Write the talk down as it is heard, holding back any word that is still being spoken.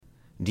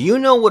Do you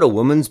know what a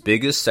woman's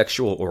biggest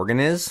sexual organ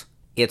is?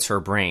 It's her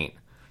brain.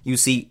 You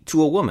see,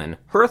 to a woman,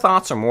 her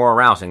thoughts are more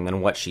arousing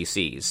than what she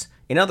sees.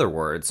 In other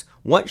words,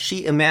 what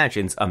she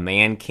imagines a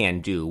man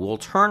can do will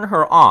turn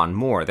her on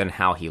more than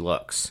how he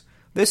looks.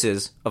 This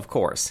is, of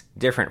course,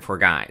 different for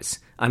guys.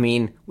 I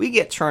mean, we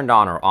get turned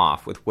on or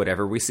off with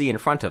whatever we see in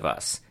front of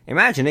us.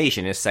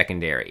 Imagination is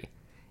secondary.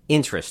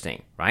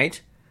 Interesting,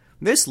 right?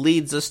 This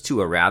leads us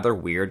to a rather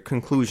weird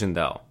conclusion,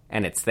 though,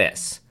 and it's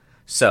this.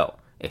 So,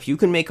 if you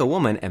can make a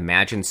woman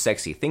imagine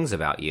sexy things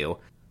about you,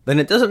 then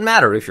it doesn't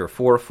matter if you're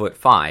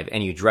 4'5"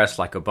 and you dress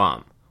like a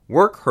bum.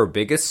 Work her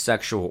biggest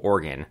sexual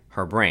organ,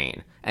 her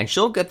brain, and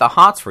she'll get the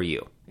hots for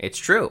you. It's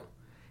true.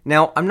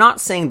 Now, I'm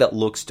not saying that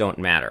looks don't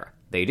matter.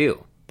 They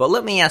do. But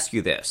let me ask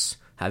you this.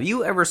 Have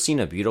you ever seen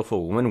a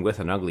beautiful woman with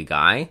an ugly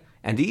guy?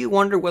 And do you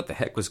wonder what the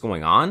heck was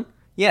going on?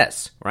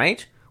 Yes,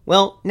 right?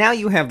 Well, now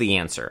you have the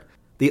answer.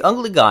 The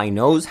ugly guy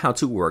knows how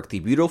to work the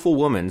beautiful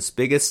woman's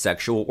biggest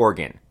sexual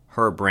organ,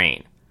 her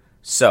brain.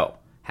 So,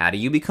 how do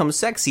you become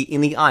sexy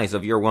in the eyes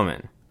of your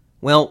woman?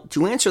 Well,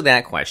 to answer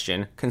that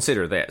question,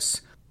 consider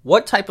this.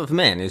 What type of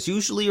man is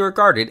usually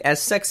regarded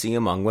as sexy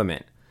among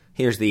women?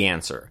 Here's the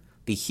answer.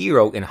 The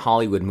hero in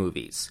Hollywood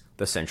movies.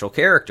 The central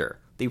character.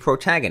 The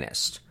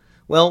protagonist.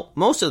 Well,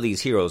 most of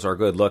these heroes are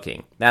good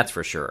looking, that's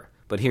for sure.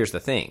 But here's the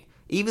thing.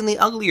 Even the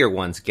uglier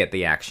ones get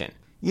the action.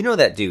 You know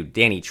that dude,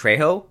 Danny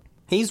Trejo?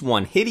 He's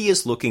one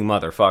hideous looking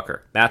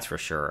motherfucker, that's for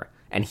sure.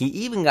 And he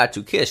even got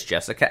to kiss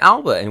Jessica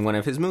Alba in one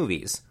of his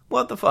movies.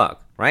 What the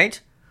fuck, right?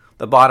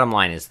 The bottom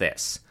line is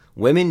this.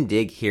 Women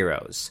dig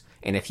heroes.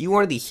 And if you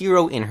are the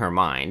hero in her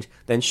mind,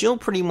 then she'll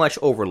pretty much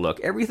overlook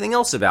everything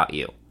else about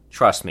you.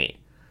 Trust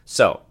me.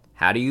 So,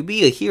 how do you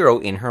be a hero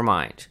in her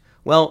mind?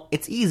 Well,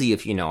 it's easy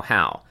if you know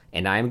how,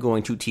 and I am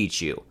going to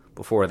teach you.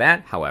 Before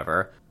that,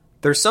 however,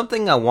 there's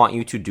something I want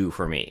you to do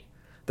for me.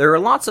 There are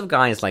lots of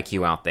guys like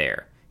you out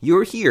there.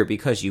 You're here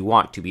because you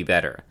want to be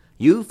better.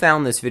 You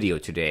found this video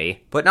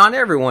today, but not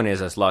everyone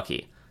is as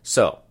lucky.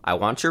 So, I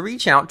want to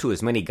reach out to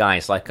as many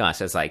guys like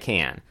us as I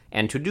can,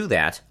 and to do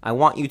that, I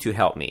want you to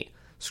help me.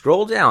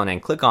 Scroll down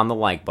and click on the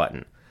like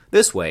button.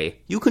 This way,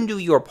 you can do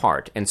your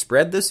part and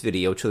spread this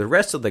video to the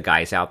rest of the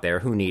guys out there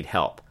who need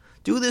help.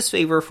 Do this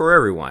favor for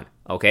everyone,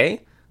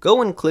 okay?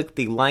 Go and click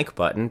the like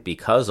button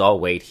because I'll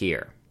wait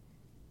here.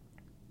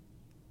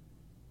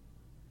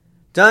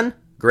 Done?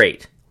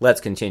 Great.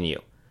 Let's continue.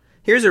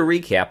 Here's a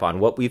recap on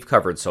what we've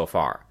covered so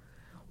far.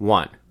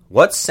 1.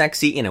 What's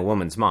sexy in a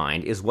woman's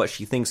mind is what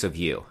she thinks of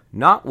you,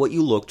 not what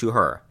you look to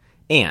her.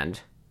 And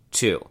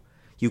 2.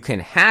 You can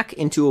hack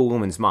into a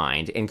woman's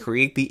mind and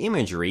create the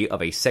imagery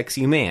of a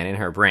sexy man in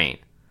her brain.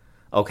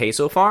 Okay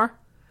so far?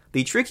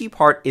 The tricky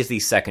part is the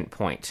second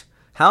point.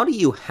 How do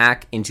you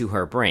hack into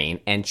her brain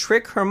and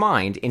trick her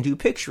mind into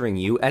picturing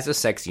you as a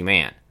sexy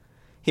man?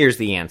 Here's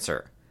the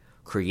answer.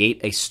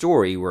 Create a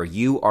story where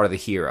you are the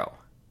hero.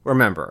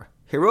 Remember,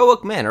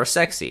 heroic men are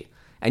sexy,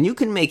 and you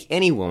can make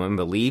any woman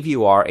believe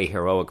you are a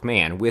heroic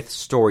man with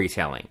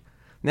storytelling.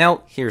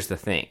 Now, here's the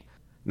thing.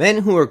 Men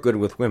who are good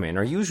with women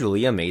are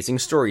usually amazing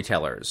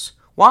storytellers.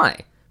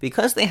 Why?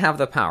 Because they have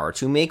the power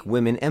to make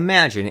women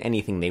imagine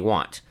anything they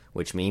want,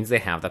 which means they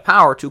have the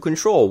power to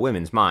control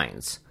women's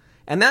minds.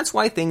 And that's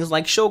why things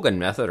like Shogun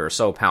Method are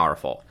so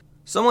powerful.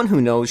 Someone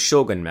who knows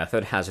Shogun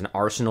Method has an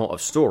arsenal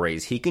of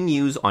stories he can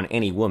use on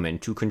any woman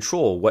to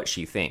control what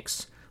she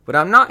thinks. But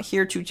I'm not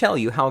here to tell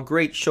you how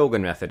great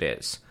Shogun Method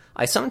is.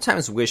 I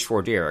sometimes wish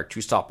for Derek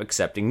to stop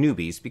accepting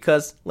newbies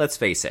because, let's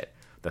face it,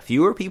 the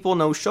fewer people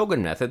know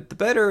Shogun Method, the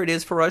better it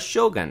is for us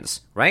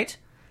shoguns, right?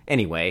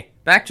 Anyway,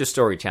 back to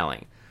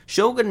storytelling.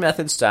 Shogun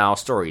Method style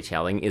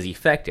storytelling is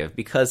effective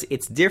because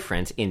it's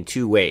different in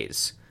 2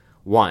 ways.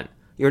 1.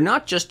 You're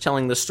not just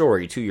telling the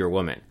story to your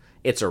woman.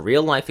 It's a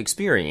real-life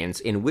experience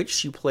in which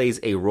she plays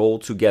a role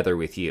together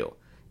with you.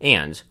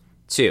 And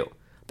 2.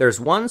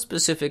 There's one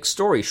specific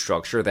story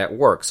structure that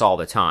works all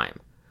the time.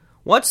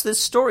 What's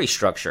this story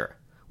structure?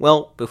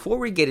 Well, before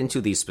we get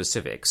into these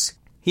specifics,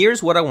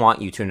 here's what I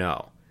want you to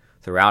know.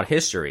 Throughout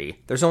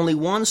history, there's only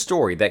one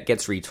story that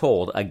gets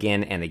retold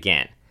again and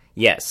again.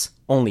 Yes,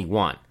 only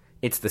one.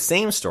 It's the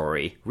same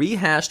story,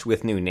 rehashed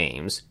with new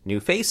names, new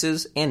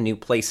faces, and new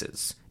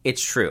places.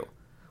 It's true.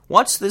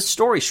 What's this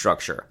story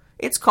structure?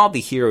 It's called the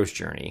hero's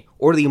journey,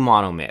 or the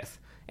monomyth,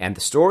 and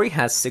the story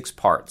has 6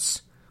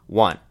 parts.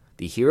 1.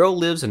 The hero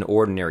lives an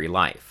ordinary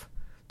life.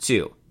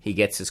 2. He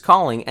gets his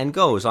calling and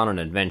goes on an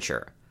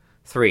adventure.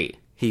 3.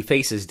 He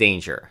faces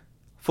danger.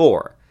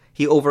 4.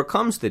 He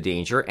overcomes the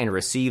danger and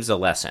receives a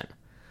lesson.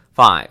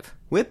 5.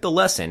 With the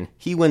lesson,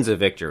 he wins a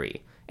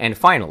victory. And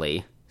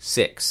finally,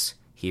 6.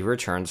 He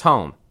returns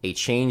home, a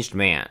changed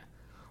man.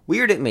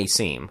 Weird it may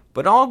seem,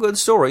 but all good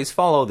stories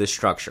follow this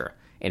structure.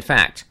 In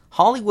fact,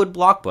 Hollywood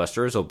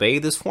blockbusters obey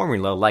this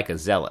formula like a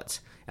zealot,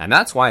 and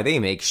that's why they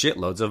make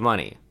shitloads of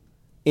money.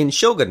 In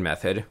Shogun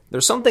Method,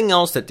 there's something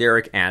else that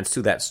Derek adds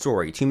to that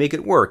story to make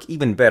it work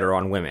even better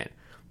on women.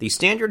 The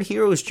standard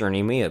hero's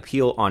journey may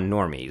appeal on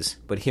normies,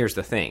 but here's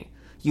the thing.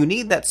 You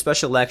need that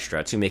special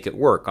extra to make it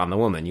work on the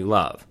woman you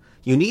love.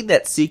 You need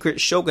that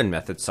secret Shogun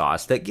Method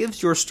sauce that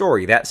gives your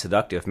story that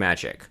seductive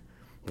magic.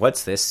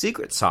 What's this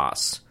secret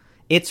sauce?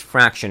 It's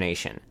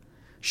fractionation.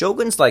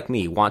 Shoguns like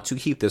me want to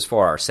keep this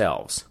for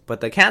ourselves,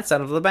 but the cat's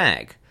out of the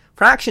bag.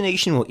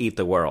 Fractionation will eat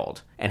the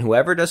world, and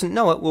whoever doesn't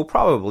know it will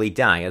probably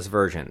die as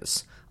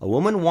virgins. A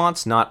woman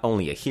wants not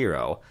only a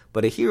hero,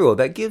 but a hero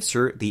that gives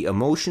her the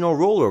emotional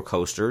roller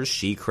coasters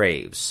she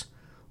craves.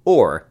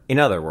 Or, in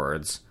other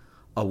words,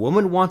 a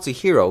woman wants a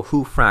hero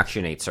who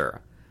fractionates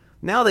her.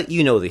 Now that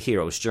you know the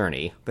hero's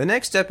journey, the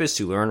next step is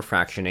to learn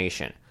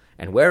fractionation.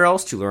 And where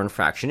else to learn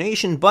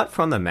fractionation but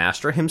from the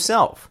master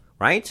himself,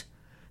 right?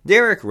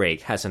 Derek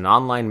Rake has an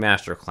online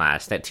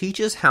masterclass that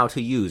teaches how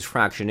to use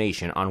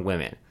fractionation on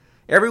women.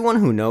 Everyone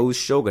who knows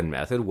Shogun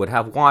Method would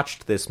have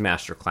watched this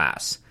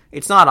masterclass.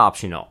 It's not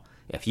optional.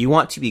 If you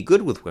want to be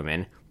good with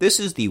women, this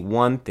is the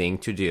one thing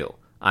to do.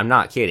 I'm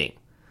not kidding.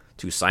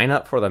 To sign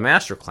up for the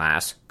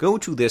masterclass, go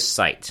to this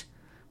site,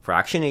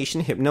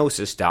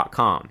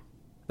 fractionationhypnosis.com.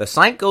 The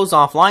site goes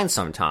offline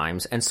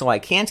sometimes, and so I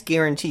can't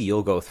guarantee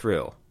you'll go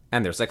through.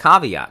 And there's a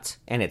caveat,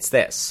 and it's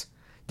this.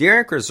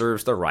 Derek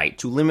reserves the right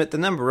to limit the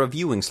number of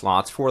viewing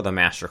slots for the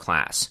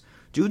masterclass.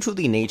 Due to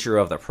the nature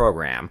of the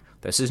program,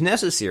 this is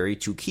necessary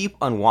to keep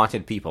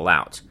unwanted people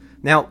out.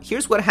 Now,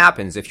 here's what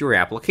happens if your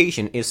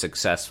application is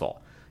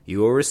successful. You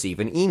will receive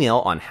an email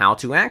on how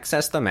to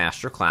access the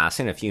masterclass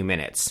in a few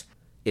minutes.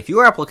 If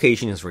your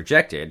application is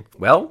rejected,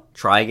 well,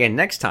 try again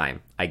next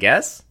time, I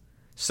guess?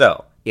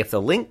 So, if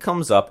the link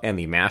comes up and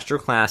the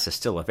masterclass is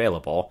still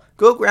available,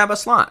 go grab a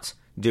slot.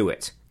 Do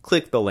it.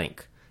 Click the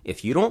link.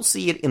 If you don't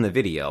see it in the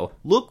video,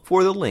 look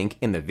for the link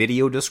in the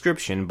video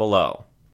description below.